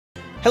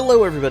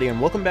Hello everybody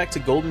and welcome back to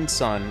Golden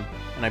Sun,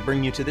 and I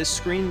bring you to this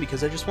screen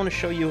because I just want to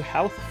show you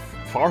how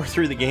far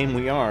through the game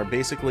we are.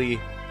 Basically,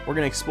 we're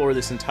going to explore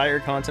this entire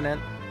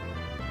continent,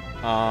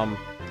 to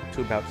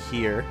about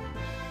here,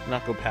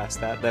 not go past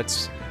that.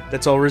 That's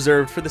all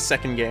reserved for the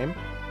second game,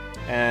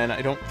 and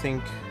I don't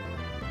think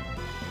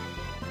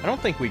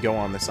we go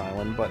on this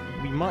island, but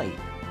we might.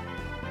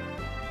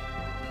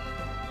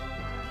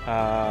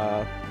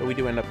 But we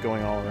do end up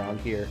going all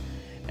around here,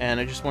 and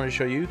I just wanted to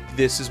show you,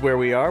 this is where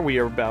we are. We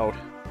are about,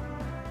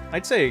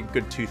 I'd say, a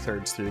good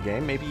 2/3 through the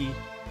game. Maybe,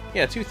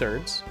 yeah,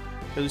 2/3.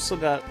 Because we still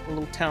got a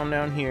little town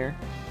down here.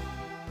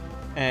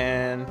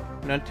 And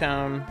another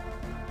town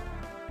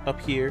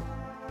up here.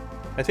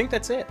 I think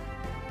that's it.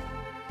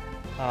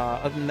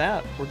 Other than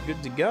that, we're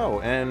good to go.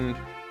 And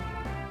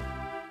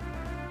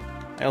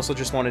I also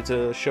just wanted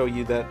to show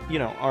you that, you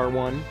know,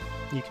 R1,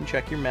 you can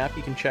check your map,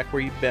 you can check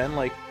where you've been.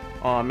 Like,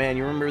 oh man,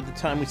 you remember the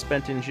time we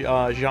spent in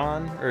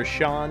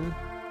Shan?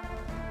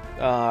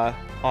 Oh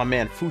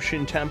man,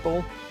 Fushin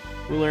Temple?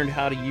 We learned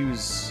how to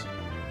use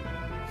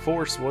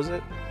force, was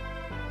it?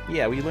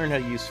 Yeah, we learned how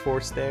to use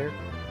force there.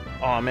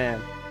 Oh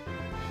man.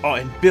 Oh,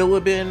 and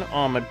Bilibin.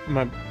 Oh my,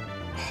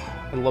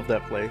 I love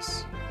that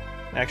place.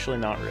 Actually,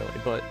 not really,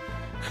 but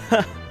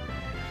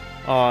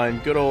oh,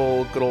 and good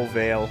old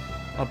Vale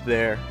up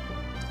there.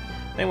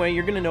 Anyway,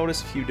 you're gonna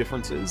notice a few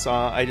differences.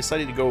 I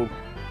decided to go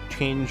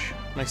change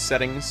my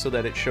settings so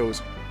that it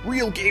shows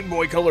real Game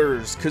Boy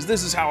colors, because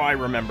this is how I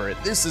remember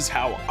it. This is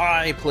how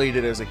I played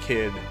it as a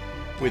kid,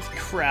 with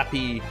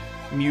crappy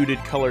muted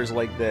colors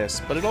like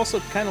this. But it also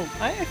kind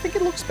of, I think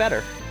it looks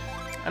better.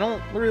 I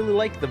don't really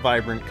like the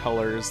vibrant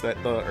colors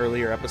that the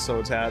earlier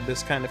episodes had.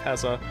 This kind of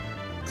has a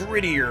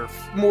grittier,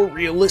 more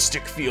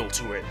realistic feel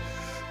to it.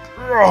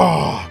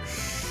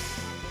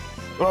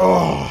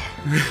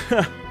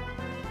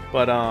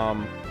 But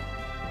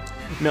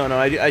no,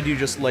 I do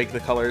just like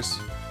the colors.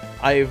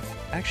 I've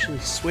actually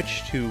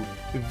switched to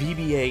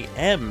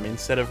VBA-M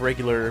instead of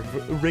regular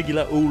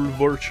old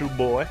Virtual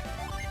Boy,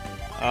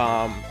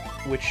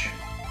 which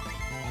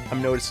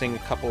I'm noticing a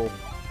couple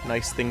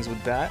nice things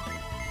with that.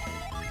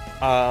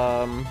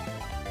 I'm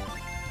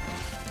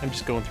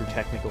just going through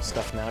technical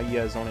stuff now. You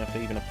guys don't have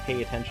to even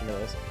pay attention to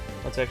this.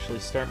 Let's actually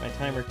start my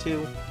timer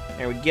too.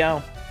 There we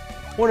go.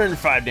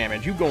 105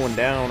 damage. You going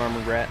down,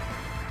 Armored Rat.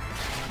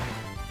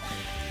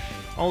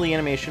 All the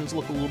animations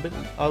look a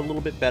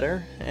little bit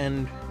better,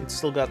 and it's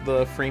still got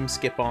the frame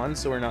skip on,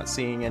 so we're not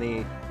seeing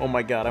any, oh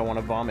my god, I want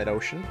to vomit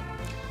ocean.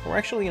 We're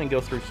actually going to go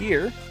through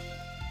here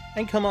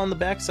and come on the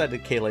backside of the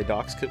Kale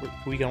docks, because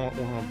we gonna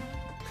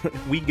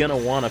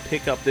want to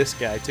pick up this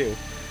guy too.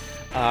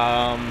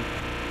 Yeah,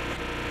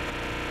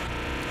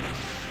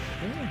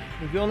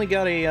 we've only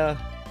got a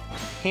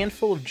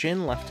handful of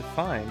gin left to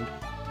find.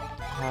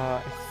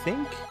 I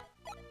think,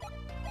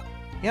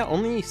 yeah,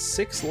 only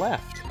 6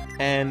 left.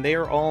 And they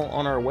are all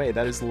on our way.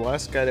 That is the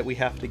last guy that we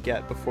have to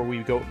get before we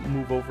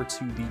move over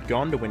to the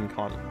Gondwan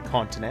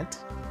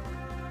continent,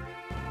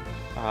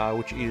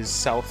 which is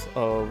south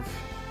of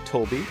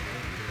Tolby.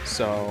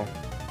 So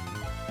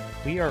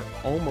we are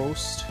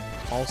almost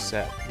all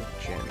set with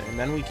Jin, and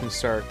then we can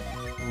start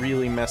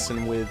really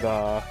messing with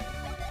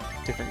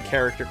different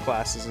character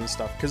classes and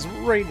stuff. Because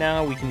right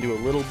now we can do a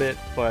little bit,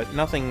 but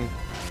nothing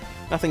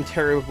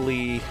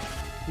terribly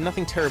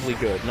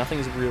good.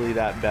 Nothing's really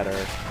that better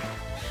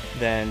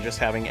than just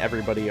having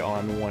everybody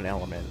on one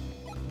element.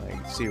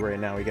 Like, see right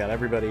now we got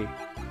everybody.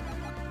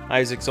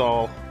 Isaac's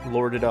all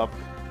lorded up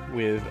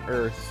with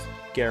earth.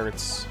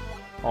 Garrett's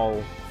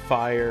all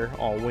fire,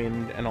 all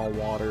wind, and all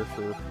water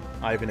for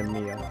Ivan and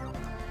Mia.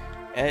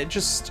 And it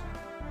just,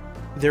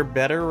 they're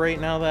better right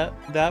now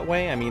that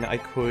way. I mean, I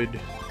could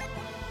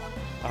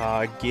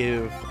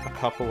give a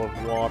couple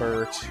of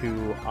water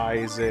to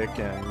Isaac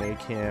and make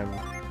him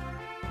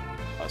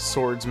a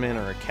swordsman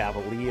or a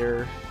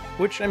cavalier.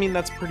 Which, I mean,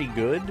 that's pretty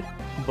good,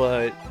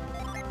 but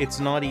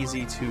it's not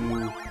easy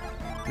to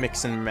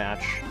mix and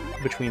match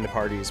between the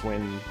parties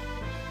when,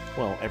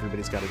 well,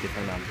 everybody's got a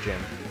different amount of gin.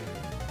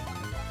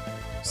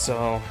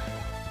 So,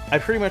 I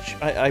pretty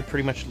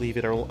much leave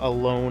it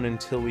alone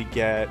until we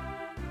get,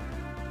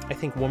 I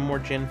think, 1 more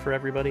gin for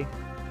everybody.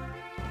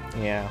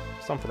 Yeah,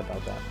 something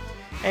about that.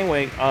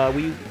 Anyway,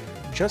 we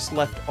just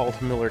left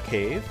Altamiller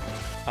Cave,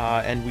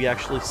 and we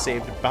actually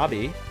saved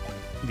Bobby,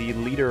 the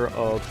leader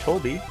of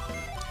Tolby,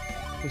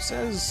 who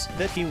says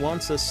that he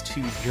wants us to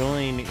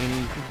join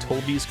in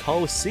Tolby's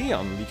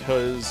Coliseum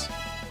because,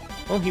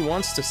 well, he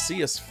wants to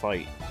see us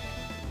fight.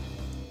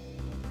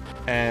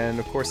 And,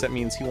 of course, that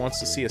means he wants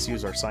to see us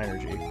use our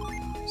Synergy.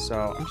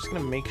 So, I'm just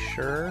gonna make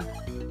sure...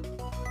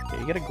 Okay,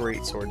 you get a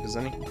greatsword. Does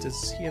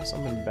he have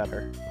something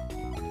better?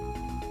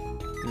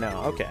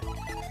 No, okay.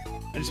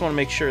 I just want to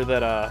make sure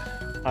that,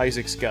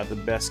 Isaac's got the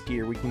best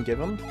gear we can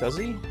give him. Does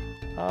he?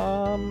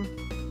 I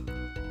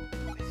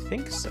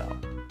think so.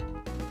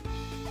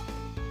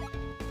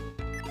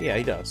 Yeah,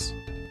 he does.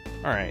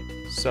 Alright,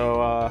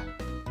 so,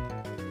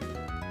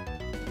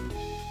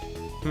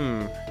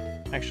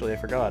 actually, I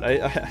forgot.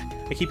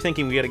 I keep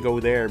thinking we gotta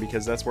go there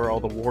because that's where all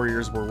the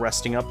warriors were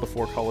resting up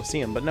before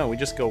Colosseum, but no, we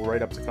just go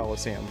right up to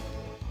Colosseum.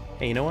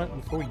 Hey, you know what?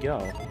 Before we go,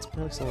 let's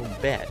play this little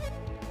bet.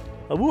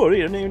 A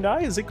warrior named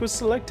Isaac was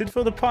selected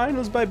for the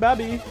finals by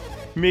Babby.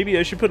 Maybe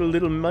I should put a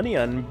little money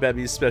on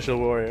Babby's special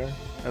warrior.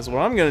 That's what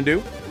I'm gonna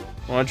do.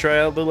 Wanna try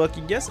out the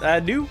lucky guess? I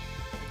do.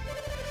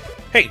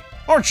 Hey,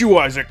 aren't you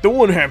Isaac, the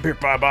one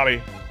handpicked by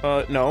Babby?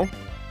 No.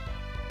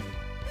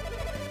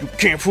 You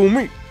can't fool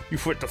me. You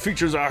fit the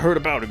features I heard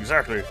about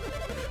exactly.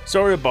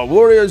 Sorry about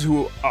warriors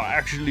who are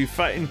actually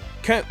fighting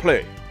can't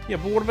play. Yeah,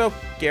 but what about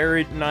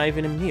Garrett and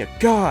Ivan and Mia?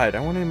 God, I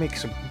want to make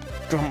some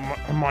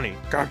money.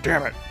 God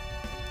damn it.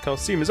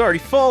 Coliseum is already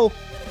full.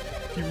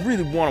 If you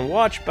really want to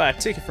watch, buy a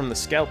ticket from the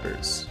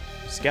Scalpers.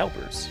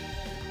 Scalpers?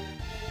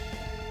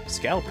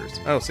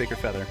 Scalpers. Oh, Sacred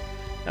Feather.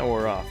 That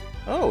wore off.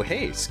 Oh,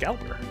 hey,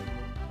 Scalper.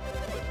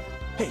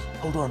 Hey,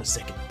 hold on a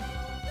second.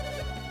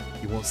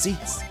 You want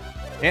seats?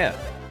 Yeah.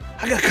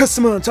 I got a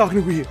customer I'm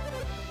talking to here.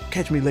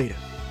 Catch me later.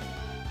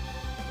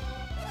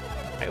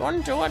 I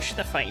wanted to watch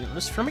the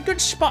finals from a good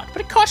spot,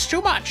 but it costs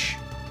too much.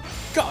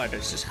 God,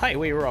 this is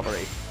highway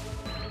robbery.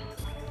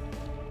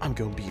 I'm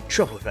gonna be in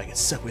trouble if I get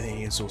stuck with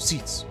any of those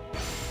seats.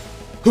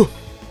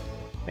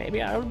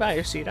 Maybe I'll buy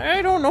a seat.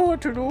 I don't know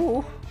what to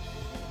do.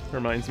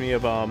 Reminds me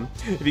of,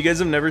 if you guys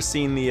have never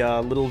seen the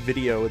little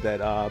video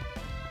that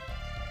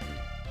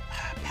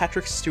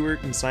Patrick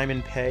Stewart and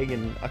Simon Pegg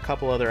and a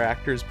couple other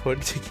actors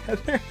put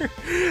together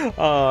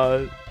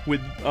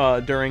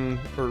during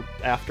or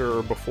after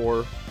or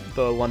before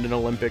the London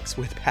Olympics,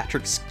 with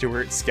Patrick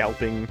Stewart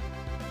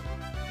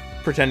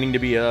pretending to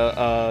be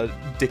a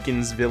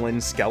Dickens villain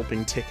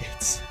scalping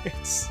tickets.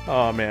 It's,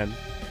 oh man,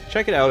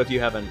 check it out if you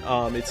haven't.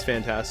 It's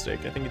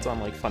fantastic. I think it's on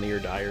like Funny or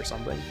Die or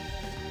something.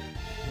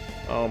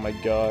 Oh my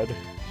god,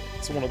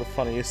 it's one of the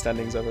funniest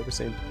endings I've ever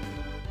seen.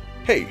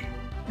 Hey,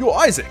 you're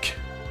Isaac.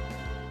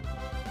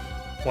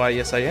 Why,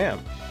 yes I am.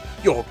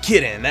 You're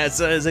kidding.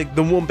 That's Isaac,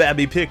 the one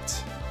Babby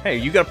picked. Hey,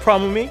 you got a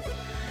problem with me?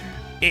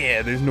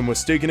 Yeah, there's no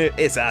mistaking it.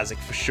 It's Isaac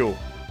for sure.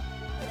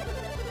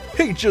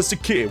 Hey, just a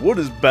kid. What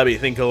does Babby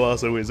think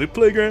Colosso is? A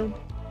playground?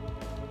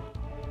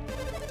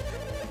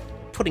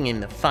 Putting in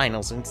the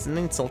finals is an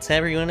insult to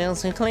everyone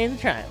else who played the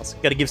trials.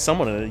 Gotta give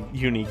someone a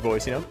unique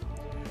voice, you know?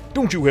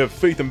 Don't you have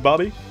faith in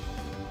Babby?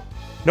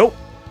 Nope.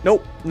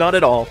 Nope, not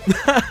at all.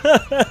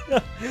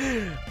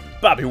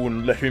 Babby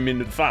wouldn't let him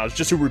into the finals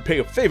just to repay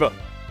a favor.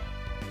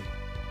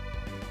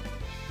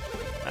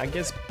 I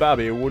guess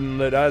Babby wouldn't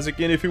let Isaac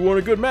in if he won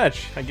a good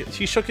match. I guess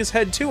he shook his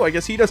head too. I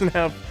guess he doesn't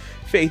have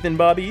faith in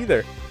Babby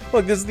either.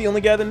 Look, this is the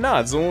only guy that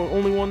nods, the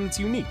only one that's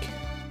unique.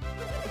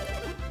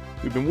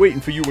 We've been waiting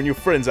for you and your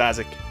friends,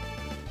 Isaac.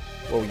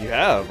 Well, you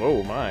have?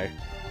 Oh my.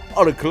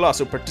 All the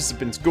Colosso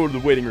participants go to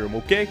the waiting room,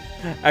 okay?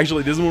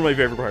 Actually, this is one of my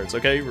favorite parts,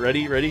 okay?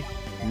 Ready? Ready?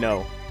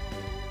 No.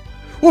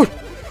 What?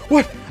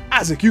 What?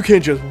 Isaac, you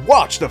can't just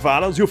watch the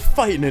finals, you're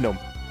fighting in them.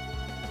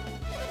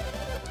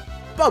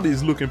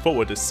 Babby's looking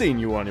forward to seeing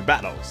you on your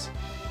battles.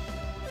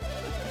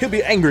 He'll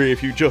be angry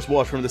if you just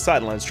watch from the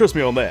sidelines, trust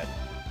me on that.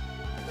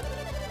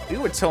 We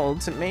were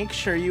told to make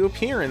sure you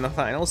appear in the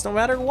finals no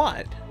matter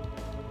what.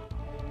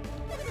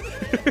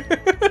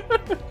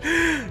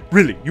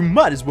 Really, you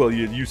might as well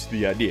get used to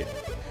the idea.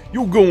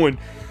 You're going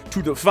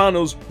to the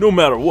finals no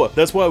matter what.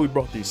 That's why we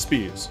brought these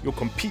spears. You're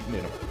competing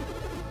in them.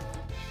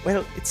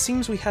 Well, it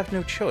seems we have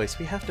no choice.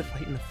 We have to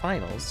fight in the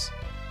finals.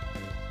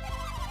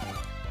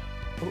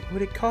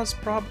 Would it cause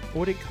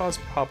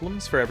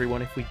problems for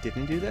everyone if we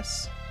didn't do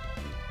this?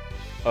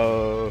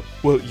 Well,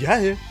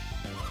 yeah.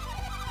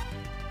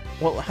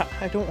 Well,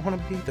 I don't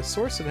want to be the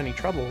source of any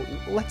trouble.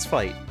 Let's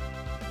fight.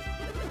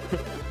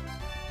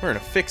 We're in a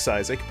fix,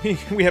 Isaac.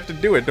 We have to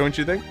do it, don't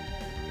you think?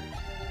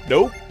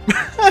 Nope.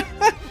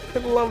 I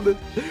love this.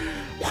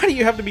 Why do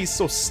you have to be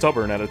so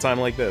stubborn at a time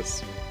like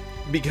this?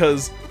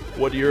 Because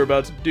what you're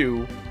about to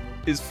do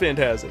is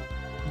fantastic.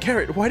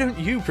 Garrett, why don't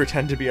you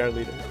pretend to be our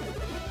leader?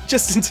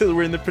 Just until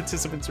we're in the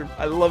participants room.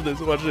 I love this.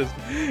 Watch this.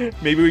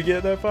 Maybe we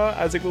get that far.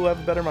 Isaac will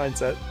have a better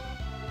mindset.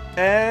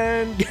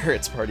 And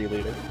Garrett's party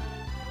leader.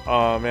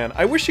 Oh man,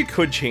 I wish you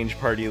could change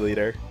party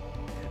leader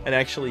and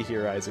actually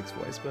hear Isaac's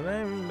voice, but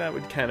then that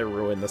would kind of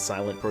ruin the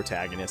silent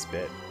protagonist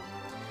bit.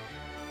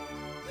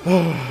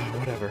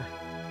 Whatever.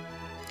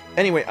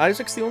 Anyway,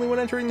 Isaac's the only one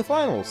entering the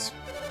finals.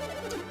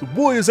 The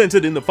warriors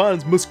entered in the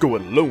finals must go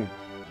alone.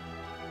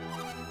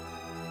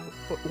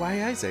 But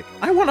why Isaac?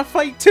 I want to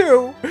fight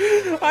too!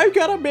 I've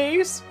got a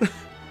mace!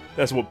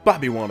 That's what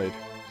Babby wanted.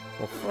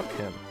 Well, fuck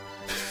him.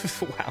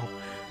 Wow.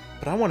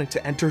 But I wanted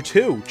to enter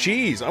too.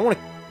 Jeez, I want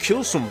to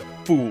kill some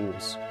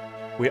fools.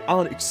 We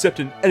aren't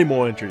accepting any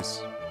more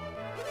entries.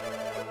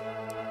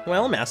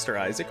 Well, Master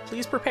Isaac,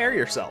 please prepare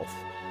yourself.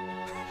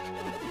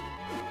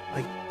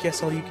 I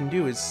guess all you can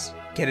do is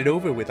get it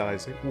over with,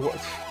 Isaac.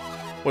 What?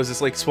 Was this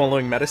like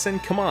swallowing medicine?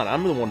 Come on,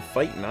 I'm the one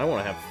fighting. I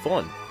want to have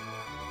fun.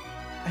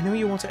 I know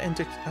you want to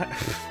enter.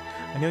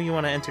 I know you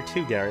want to enter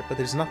too, Garrett, but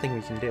there's nothing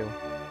we can do.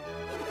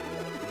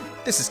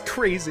 This is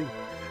crazy.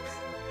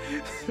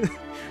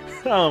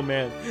 Oh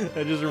man,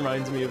 that just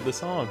reminds me of the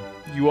song.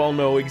 You all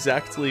know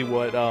exactly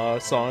what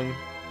song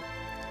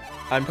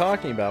I'm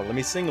talking about. Let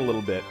me sing a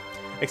little bit.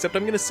 Except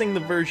I'm going to sing the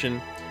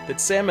version that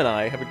Sam and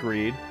I have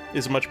agreed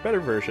is a much better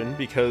version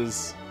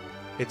because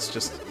it's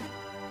just...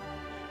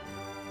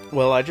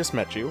 Well, I just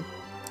met you,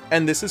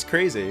 and this is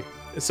crazy.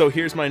 So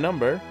here's my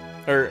number,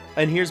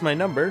 and here's my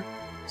number,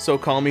 so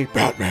call me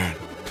Batman.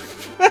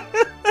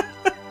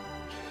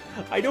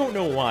 I don't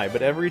know why,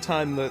 but every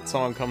time that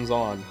song comes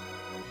on,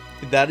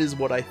 that is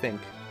what I think.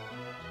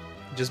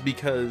 Just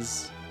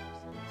because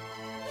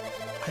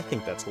I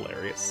think that's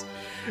hilarious.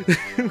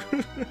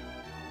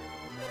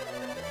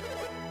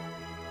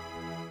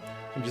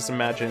 And just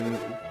imagine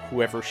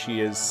whoever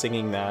she is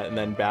singing that, and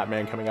then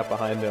Batman coming up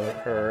behind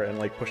her and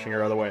like pushing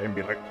her other way and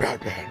be like,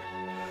 Batman,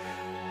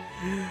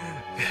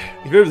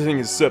 if everything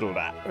is settled,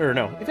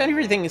 if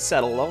everything is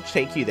settled, I'll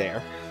take you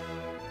there.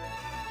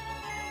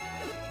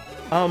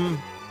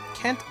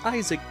 Can't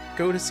Isaac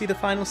go to see the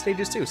final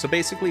stages too? So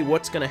basically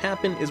what's gonna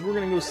happen is we're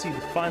gonna go see the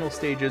final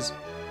stages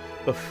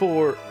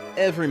before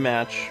every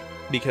match,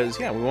 because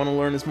yeah, we want to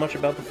learn as much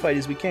about the fight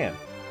as we can.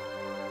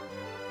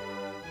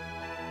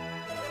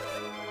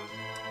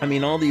 I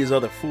mean, all these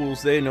other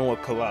fools, they know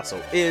what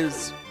Colosso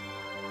is.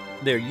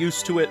 They're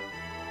used to it.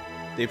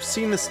 They've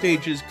seen the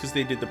stages because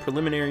they did the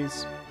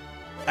preliminaries.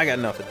 I got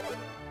nothing.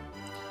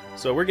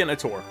 So we're getting a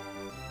tour.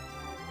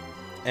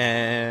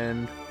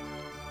 And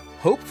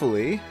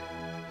hopefully,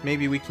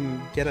 maybe we can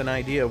get an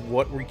idea of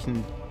what we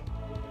can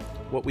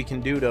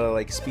do to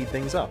like speed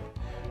things up.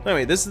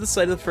 Anyway, this is the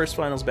site of the first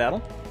finals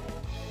battle.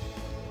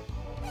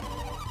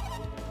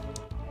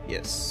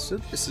 Yes, so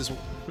this is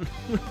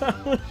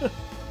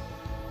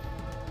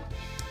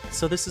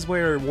so this is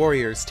where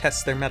warriors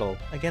test their mettle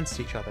against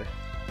each other.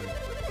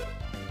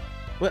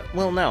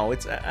 Well, no,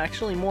 it's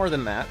actually more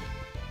than that.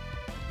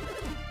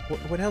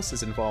 What else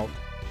is involved?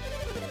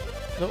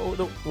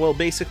 Well,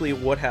 basically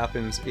what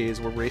happens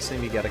is we're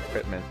racing to get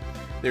equipment.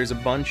 There's a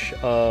bunch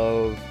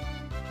of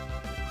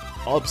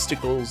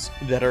obstacles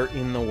that are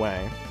in the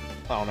way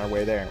on our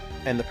way there.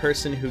 And the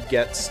person who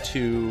gets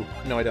to...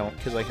 No, I don't,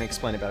 because I can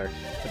explain it better.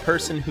 The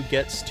person who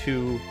gets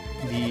to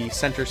the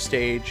center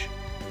stage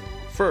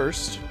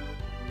first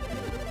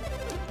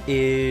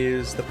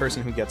is the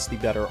person who gets the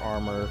better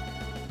armor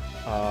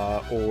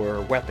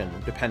or weapon,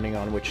 depending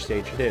on which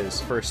stage it is.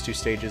 First two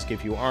stages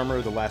give you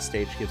armor, the last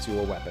stage gives you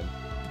a weapon.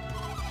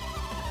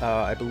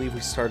 I believe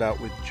we start out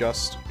with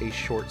just a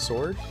short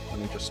sword. Let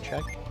me just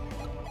check.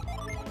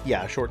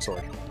 Yeah, a short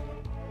sword.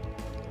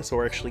 So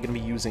we're actually going to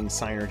be using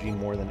Synergy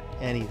more than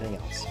anything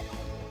else.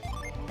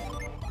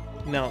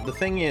 Now, the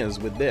thing is,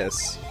 with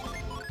this,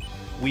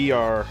 we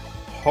are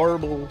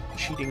horrible,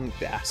 cheating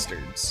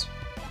bastards.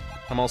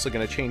 I'm also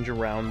going to change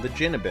around the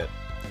Jin a bit,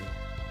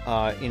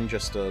 in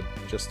just a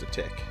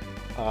tick.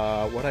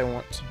 What I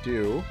want to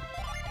do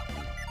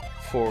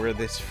for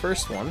this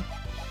first one,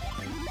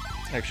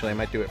 actually I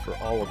might do it for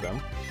all of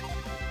them,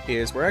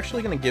 is we're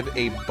actually going to give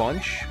a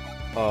bunch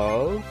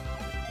of...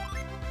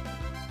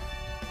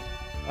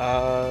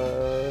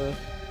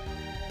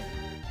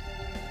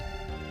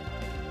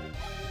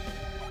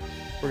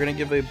 we're going to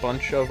give a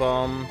bunch of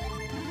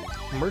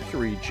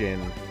Mercury Jin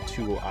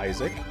to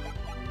Isaac.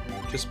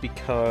 Just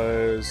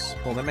because,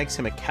 well, that makes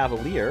him a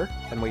Cavalier.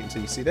 And wait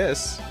until you see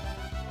this.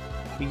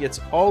 He gets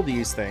all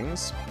these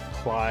things.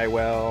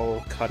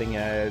 Plywell, Cutting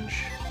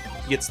Edge.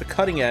 He gets the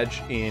Cutting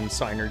Edge in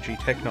Synergy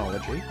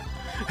technology.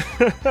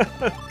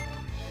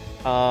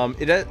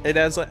 It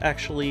has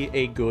actually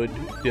a good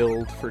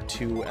build for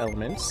 2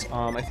 elements.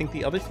 I think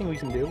the other thing we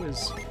can do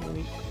is...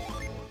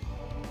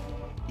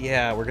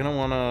 Yeah, we're gonna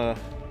wanna...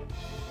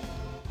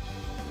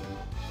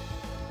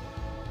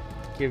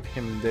 give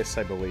him this,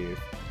 I believe.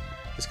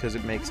 Just because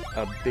it makes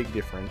a big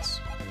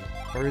difference.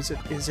 Or is it,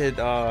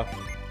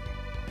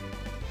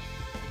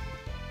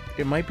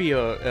 it might be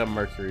a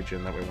Mercury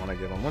Gym that we want to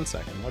give him. 1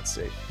 second, let's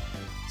see.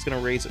 It's going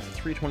to raise it to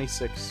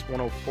 326,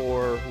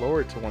 104,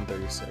 lower it to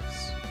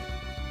 136.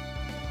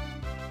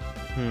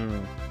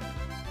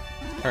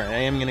 Alright, I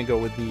am going to go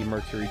with the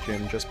Mercury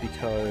Gym just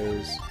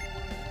because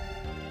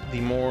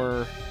the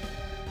more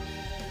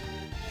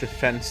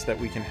defense that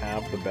we can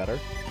have, the better.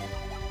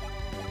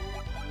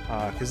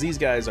 Because these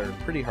guys are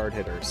pretty hard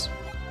hitters.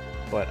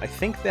 But I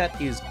think that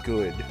is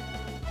good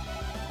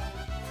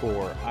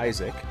for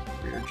Isaac.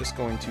 We're just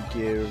going to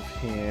give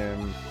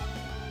him...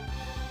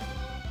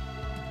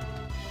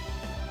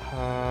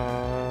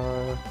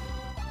 I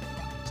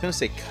was going to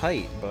say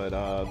Kite, but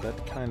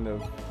that kind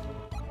of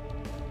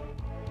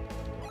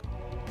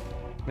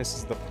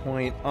misses the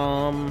point.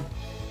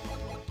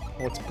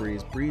 What's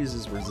Breeze? Breeze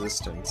is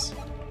Resistance.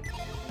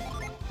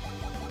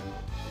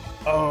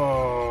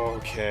 Oh,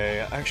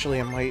 okay. Actually,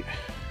 I might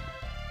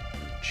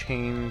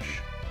change...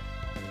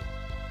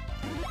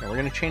 Yeah, we're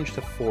gonna change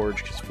to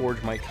Forge, because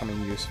Forge might come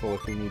in useful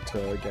if we need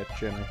to get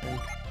Jin, I think.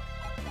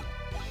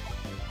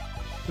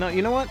 No,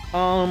 you know what?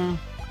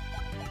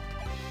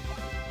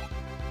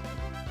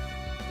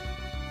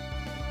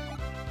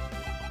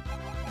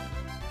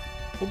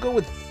 We'll go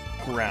with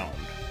Ground.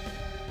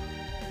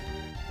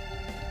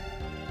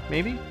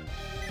 Maybe?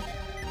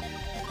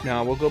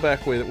 No, we'll go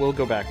back with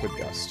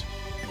Gust.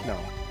 No.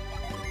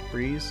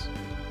 Breeze?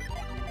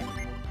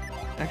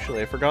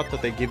 Actually, I forgot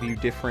that they give you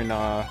different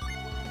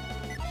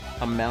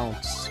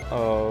amounts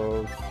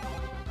of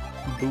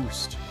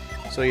boost.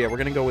 So yeah, we're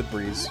gonna go with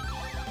Breeze.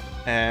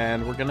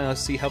 And we're gonna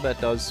see how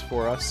that does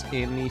for us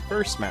in the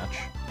first match.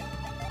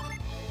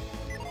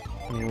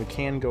 I mean, we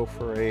can go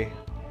for a...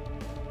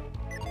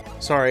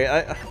 Sorry,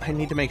 I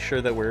need to make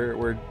sure that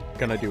we're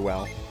gonna do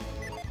well.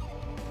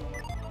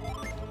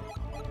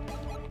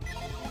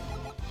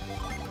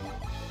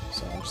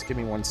 So just give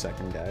me 1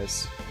 second,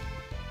 guys.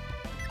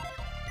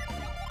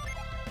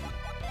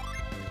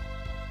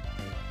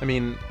 I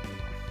mean...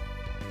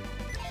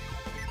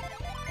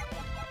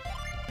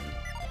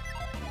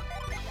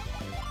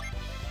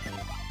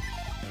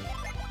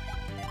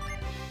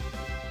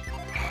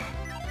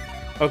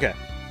 Okay.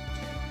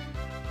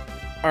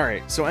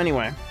 Alright, so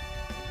anyway,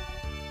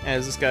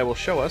 as this guy will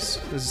show us,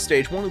 this is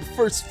stage 1 of the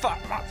first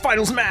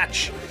finals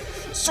match!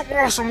 So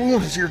awesome!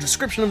 What is your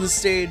description of the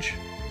stage?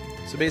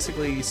 So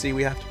basically, you see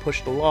we have to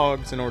push the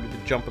logs in order to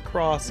jump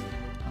across,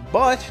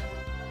 but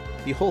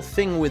the whole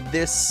thing with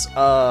this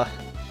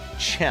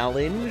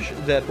challenge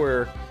that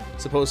we're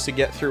supposed to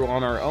get through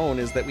on our own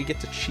is that we get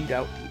to cheat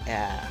out the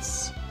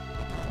ass.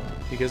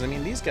 Because, I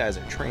mean, these guys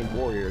are trained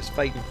warriors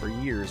fighting for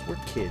years. We're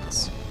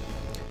kids.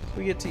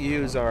 We get to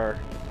use our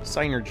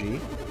synergy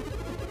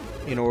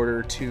in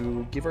order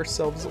to give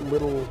ourselves a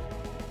little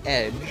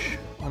edge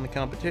on the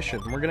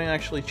competition. We're going to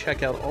actually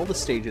check out all the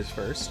stages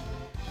first.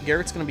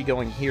 Garrett's going to be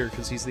going here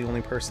because he's the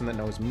only person that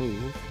knows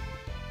move,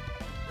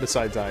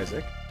 besides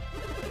Isaac.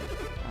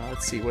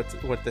 Let's see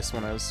what this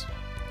one is.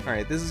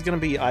 Alright, this is going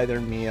to be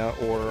either Mia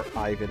or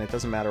Ivan. It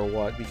doesn't matter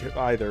what, because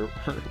either...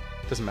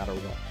 doesn't matter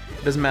what.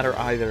 It doesn't matter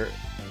either.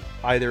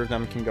 Either of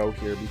them can go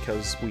here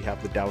because we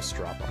have the douse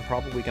drop. I'm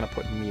probably going to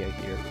put Mia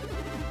here.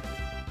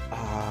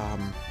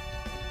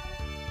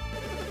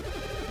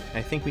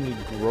 I think we need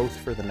growth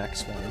for the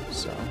next one,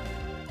 so...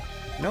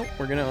 Nope,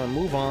 we're going to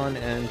move on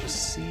and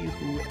just see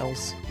who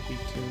else we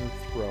can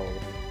throw.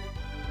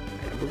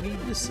 I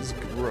believe this is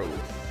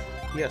growth.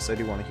 Yes, I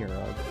do want to hear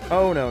of.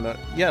 Oh, no.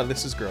 Yeah,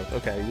 this is growth.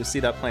 Okay, you see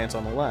that plant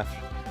on the left.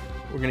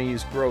 We're going to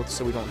use growth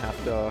so we don't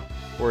have to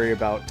worry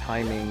about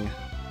timing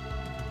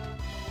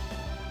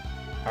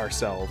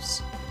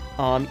ourselves.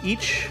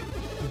 Each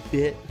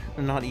bit,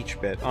 not each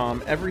bit,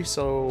 every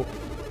so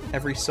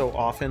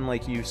often,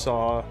 like you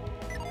saw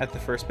at the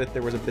first bit,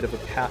 there was a bit of a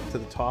path to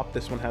the top.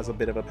 This one has a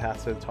bit of a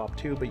path to the top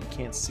too, but you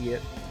can't see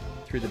it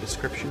through the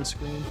description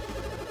screen.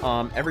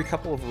 Every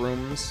couple of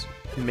rooms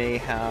may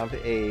have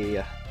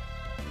a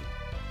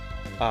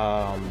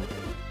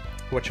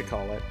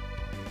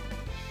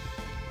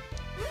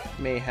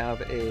may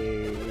have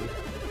a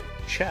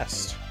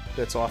chest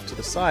that's off to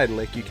the side,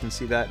 like you can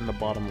see that in the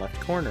bottom left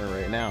corner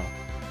right now.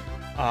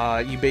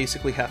 You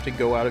basically have to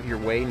go out of your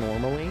way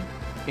normally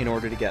in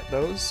order to get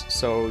those,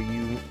 so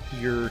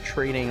you're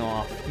trading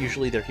off,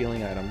 usually they're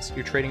healing items,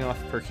 you're trading off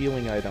for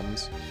healing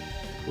items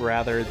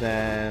rather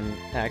than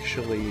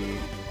actually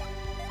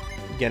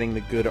getting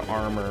the good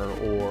armor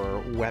or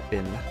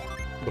weapon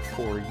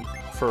for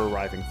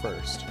arriving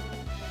first.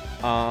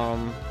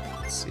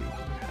 Let's see,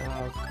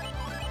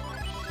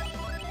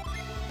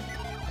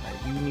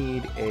 you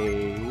need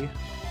a...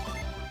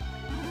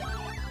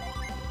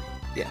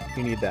 Yeah,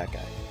 you need that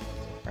guy.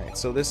 Alright,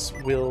 so this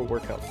will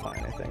work out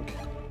fine, I think.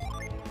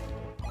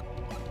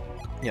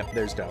 Yep,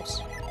 there's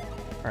Douse.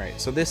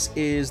 Alright, so this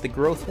is the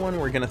growth one.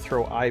 We're going to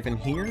throw Ivan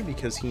here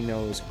because he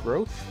knows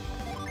growth.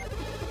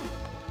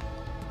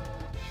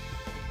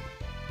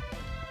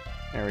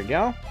 There we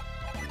go.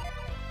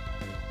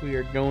 We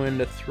are going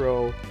to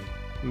throw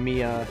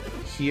Mia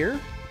here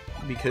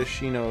because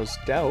she knows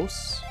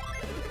Douse.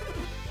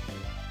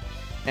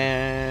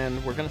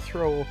 And we're going to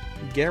throw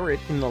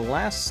Garrett in the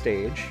last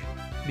stage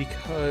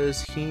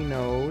because he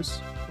knows...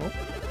 Oh,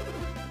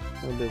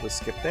 a little bit of a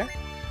skip there.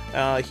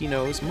 He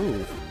knows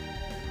move.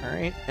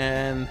 Alright,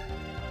 and...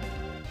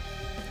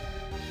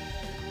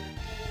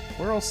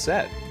 we're all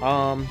set.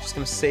 Just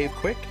going to save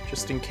quick,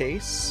 just in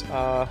case.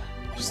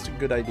 Just a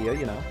good idea,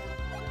 you know.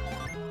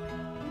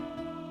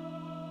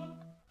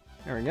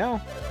 There we go.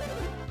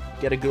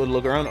 Get a good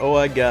look around. Oh,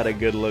 I got a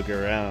good look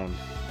around.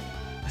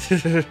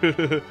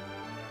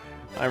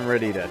 I'm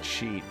ready to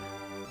cheat.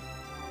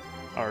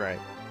 Alright.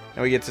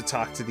 Now we get to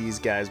talk to these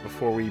guys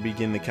before we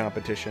begin the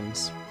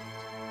competitions.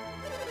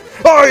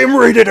 I am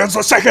rated as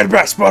the second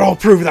best, but I'll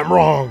prove them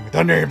wrong.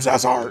 The name's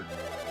Azart.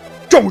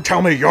 Don't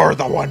tell me you're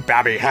the one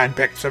Babby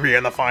handpicked to be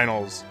in the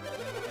finals.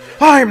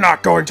 I'm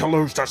not going to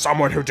lose to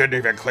someone who didn't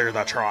even clear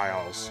the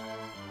trials.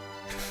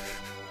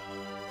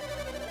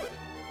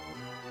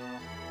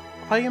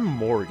 I am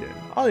Morgan.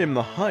 I am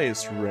the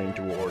highest ranked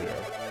warrior.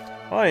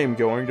 I am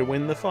going to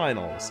win the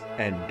finals,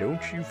 and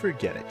don't you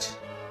forget it.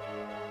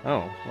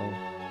 Oh, well,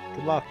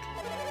 good luck.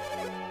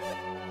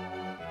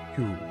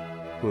 You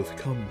who have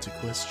come to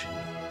question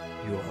me,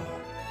 you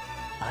are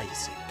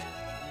Isaac.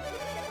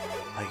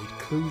 I had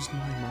closed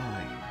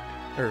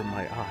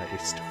my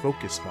eyes to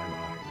focus my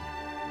mind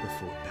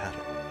before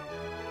battle.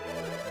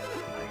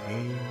 My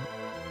name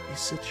is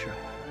Satraj.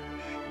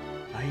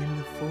 I am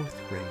the 4th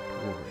ranked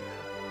warrior.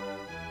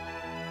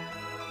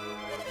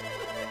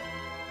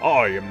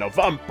 I am the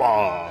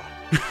vampire.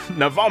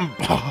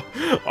 Navampa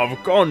of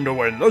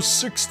Gondolin, the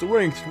 6th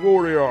ranked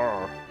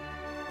warrior.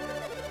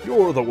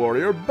 You're the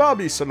warrior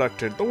Babby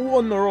selected, the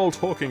one they're all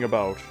talking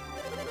about.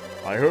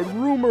 I heard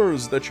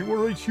rumors that you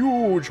were a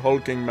huge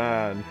hulking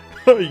man.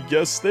 I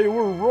guess they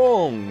were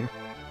wrong.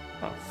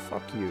 Oh,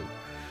 fuck you.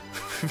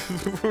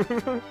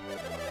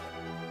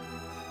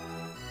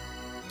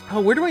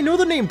 Oh, where do I know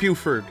the name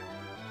Buford?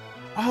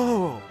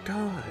 Oh,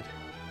 God.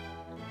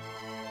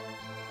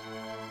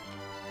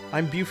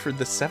 I'm Buford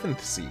the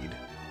 7th seed.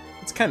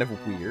 It's kind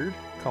of weird,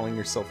 calling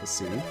yourself a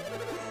seed.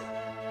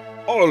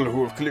 All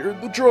who have cleared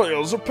the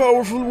trials are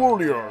powerful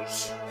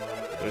warriors.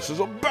 This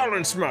is a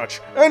balanced match.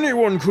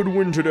 Anyone could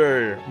win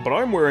today. But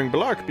I'm wearing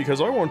black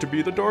because I want to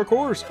be the dark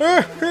horse.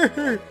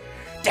 Deca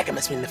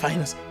must win the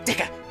finals.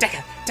 Deca,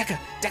 Deca, Deca,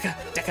 Deca,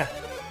 Deca.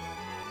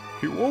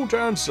 He won't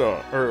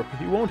answer.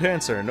 He won't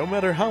answer, no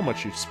matter how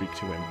much you speak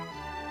to him.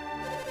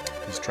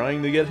 He's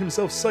trying to get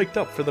himself psyched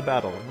up for the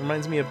battle. It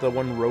reminds me of the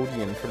one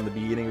Rhodian from the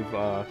beginning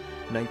of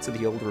Knights of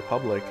the Old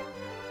Republic,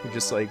 who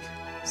just, like,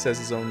 says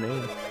his own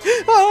name.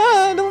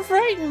 Ah, don't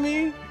frighten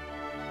me!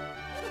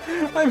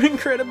 I'm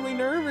incredibly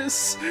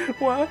nervous.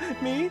 What?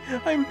 Me?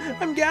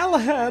 I'm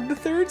Galahad, the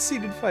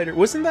 3rd-seeded fighter.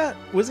 Wasn't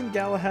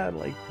Galahad,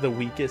 like, the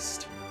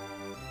weakest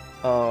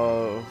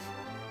of,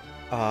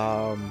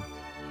 the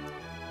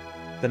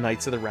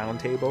Knights of the Round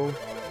Table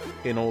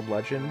in Old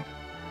Legend?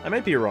 I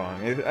might be wrong.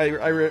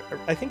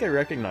 I think I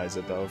recognize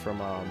it, though, from,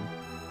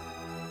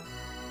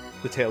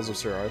 the Tales of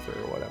Sir Arthur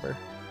or whatever.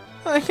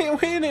 I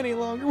can't wait any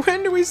longer.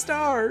 When do we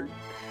start?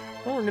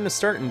 Well, we're gonna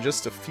start in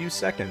just a few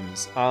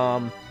seconds. But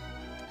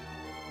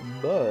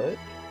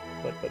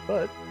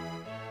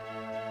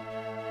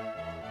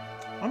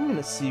I'm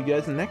gonna see you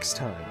guys next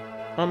time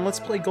on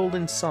Let's Play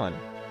Golden Sun.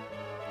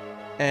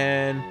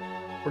 And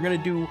we're gonna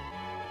do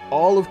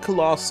all of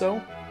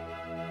Colosso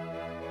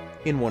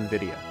in one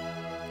video.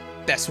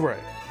 That's right.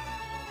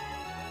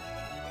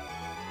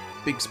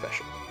 Big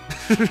special.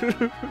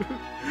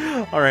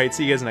 Alright,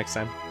 see you guys next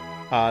time.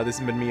 This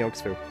has been me,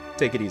 Oaksfu.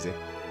 Take it easy.